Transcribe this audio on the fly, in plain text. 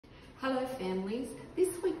Hello families, this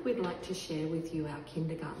week we'd like to share with you our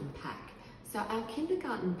kindergarten pack. So our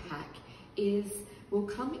kindergarten pack will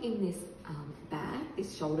come in this bag,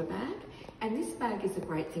 this shoulder bag, and this bag is a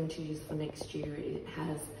great thing to use for next year. It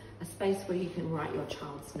has a space where you can write your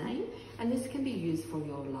child's name, and this can be used for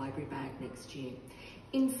your library bag next year.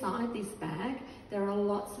 Inside this bag, there are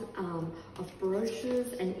lots of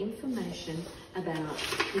brochures and information about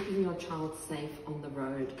keeping your child safe on the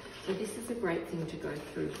road. So this is a great thing to go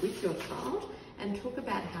through with your child and talk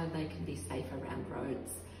about how they can be safe around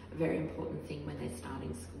roads. A very important thing when they're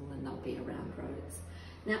starting school and they'll be around roads.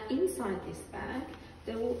 Now inside this bag,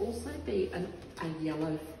 there will also be a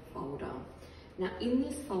yellow folder. Now in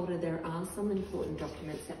this folder, there are some important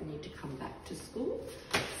documents that need to come back to school.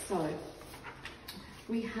 So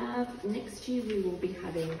next year we will be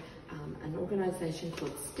having an organisation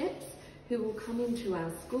called STEPS who will come into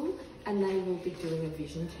our school and they will be doing a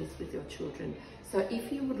vision test with your children. So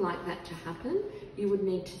if you would like that to happen, you would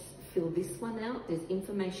need to fill this one out. There's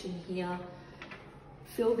information here.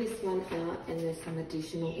 Fill this one out and there's some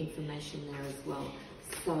additional information there as well.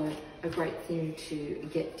 So a great thing to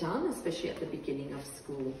get done, especially at the beginning of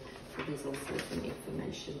school. So there's also some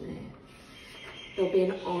information there. There'll be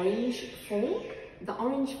an orange form. The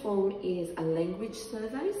orange form is a language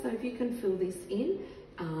survey, so if you can fill this in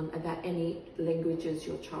about any languages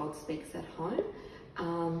your child speaks at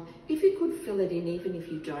home. If you could fill it in even if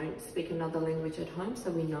you don't speak another language at home,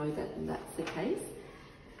 so we know that that's the case.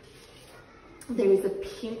 There is a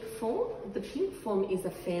pink form. The pink form is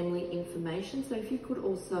a family information, so if you could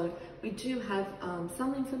also, we do have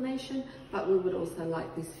some information, but we would also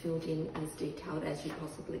like this filled in as detailed as you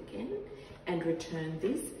possibly can, and return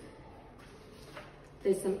this.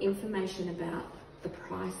 There's some information about the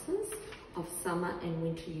prices of summer and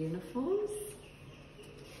winter uniforms.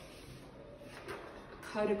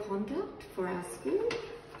 Code of conduct for our school,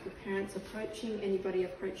 for parents approaching, anybody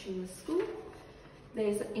approaching the school.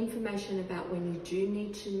 There's information about when you do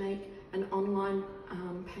need to make an online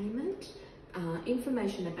payment.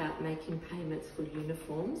 Information about making payments for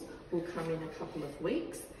uniforms will come in a couple of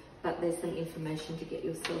weeks, but there's some information to get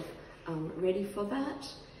yourself ready for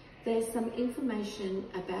that. There's some information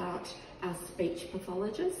about our speech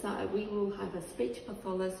pathologist. So we will have a speech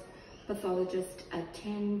pathologist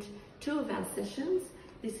attend 2 of our sessions.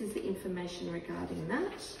 This is the information regarding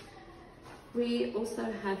that. We also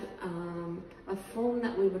have a form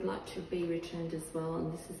that we would like to be returned as well,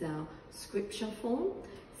 and this is our scripture form.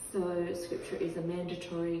 So scripture is a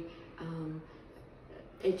mandatory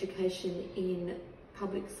education in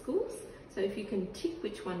public schools. So if you can tick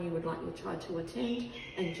which one you would like your child to attend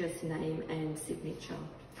and just name and signature.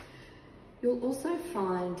 You'll also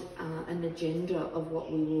find an agenda of what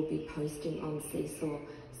we will be posting on Seesaw.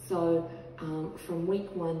 So from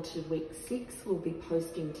week 1 to week 6, we'll be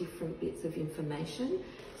posting different bits of information.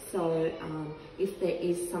 So if there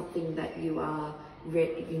is something that you are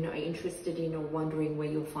interested in or wondering where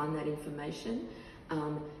you'll find that information,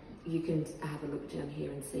 you can have a look down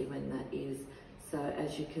here and see when that is. So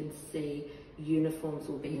as you can see, uniforms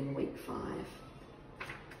will be in week 5.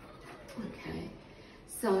 Okay,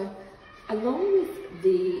 so along with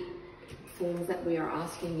the forms that we are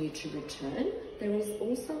asking you to return, there is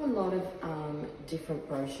also a lot of different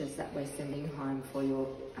brochures that we're sending home for your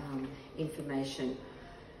information.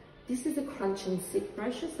 This is a crunch and sick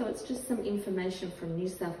brochure, so it's just some information from New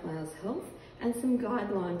South Wales Health and some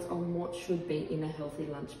guidelines on what should be in a healthy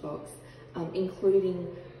lunchbox,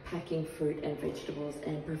 including packing fruit and vegetables,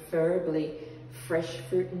 and preferably fresh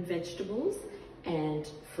fruit and vegetables and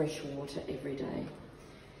fresh water every day.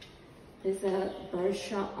 There's a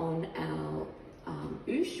brochure on our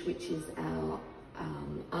OOSH, which is our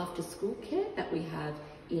after school care that we have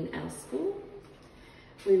in our school.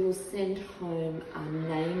 We will send home a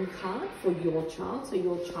name card for your child, so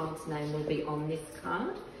your child's name will be on this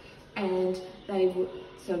card, and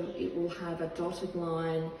so it will have a dotted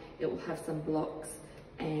line, it will have some blocks,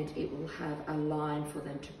 and it will have a line for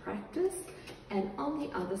them to practice. And on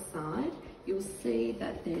the other side, you'll see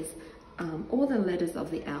that there's all the letters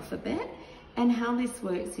of the alphabet, and how this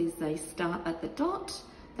works is they start at the dot.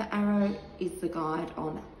 The arrow is the guide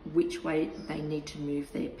on which way they need to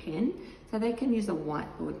move their pen. So they can use a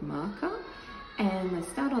whiteboard marker, and they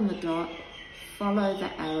start on the dot, follow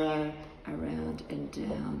the arrow around and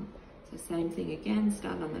down. So same thing again,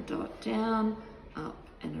 start on the dot, down, up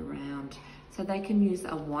and around. So they can use a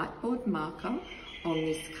whiteboard marker on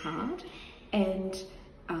this card, and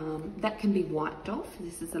that can be wiped off.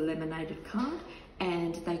 This is a laminated card,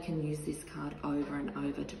 and they can use this card over and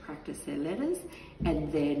over to practice their letters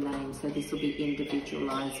and their name. So this will be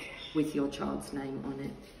individualized with your child's name on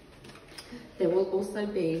it. There will also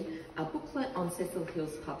be a booklet on Cecil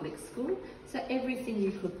Hills Public School, so everything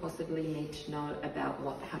you could possibly need to know about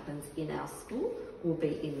what happens in our school will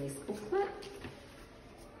be in this booklet.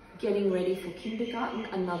 Getting ready for kindergarten,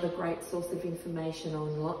 another great source of information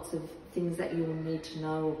on lots of things that you will need to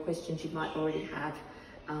know or questions you might already have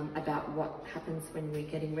about what happens when we're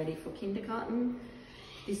getting ready for kindergarten.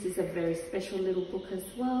 This is a very special little book as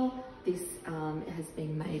well. This has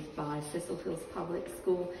been made by Cecil Hills Public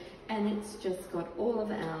School, and it's just got all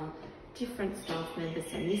of our different staff members.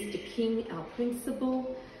 So Mr. King, our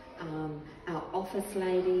principal, our office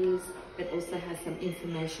ladies. It also has some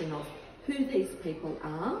information of who these people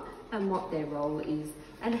are and what their role is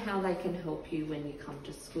and how they can help you when you come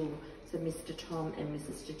to school. So Mr. Tom and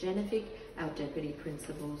Mrs. Dejanovic, our deputy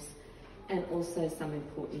principals, and also some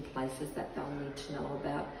important places that they'll need to know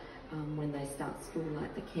about when they start school,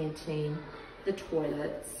 like the canteen, the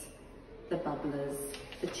toilets, the bubblers,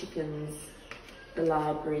 the chickens, the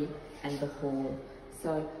library and the hall.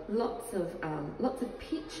 So lots of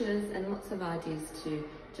pictures and lots of ideas to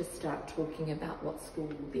just start talking about what school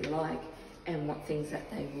will be like and what things that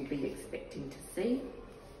they will be expecting to see.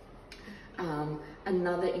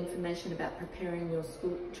 Another information about preparing your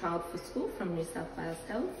child for school from New South Wales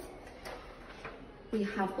Health. We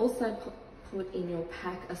have also put in your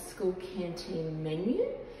pack a school canteen menu,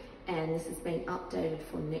 and this has been updated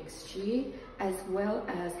for next year, as well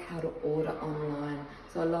as how to order online.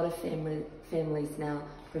 So a lot of families now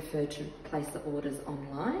prefer to place the orders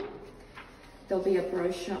online. There'll be a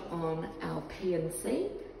brochure on our P&C.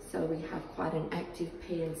 So we have quite an active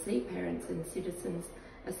P&C, Parents and Citizens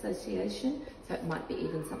Association. So it might be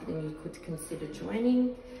even something you could consider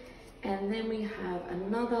joining. And then we have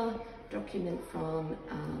another document from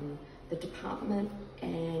the department,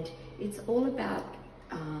 and it's all about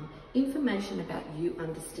information about you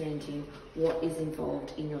understanding what is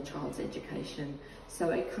involved in your child's education. So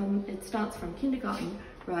it starts from kindergarten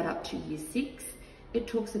right up to year 6. It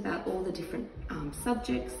talks about all the different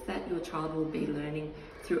subjects that your child will be learning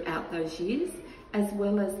throughout those years, as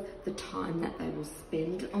well as the time that they will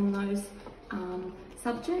spend on those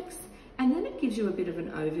subjects. And then it gives you a bit of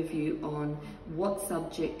an overview on what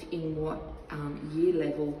subject in what year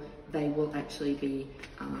level they will actually be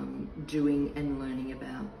doing and learning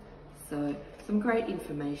about. So some great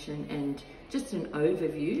information and just an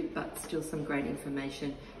overview, but still some great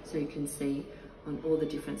information so you can see on all the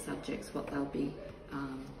different subjects what they'll be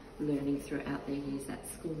learning throughout their years at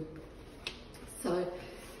school. So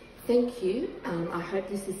thank you. I hope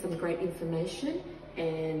this is some great information,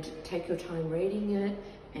 and take your time reading it,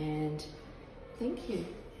 and thank you.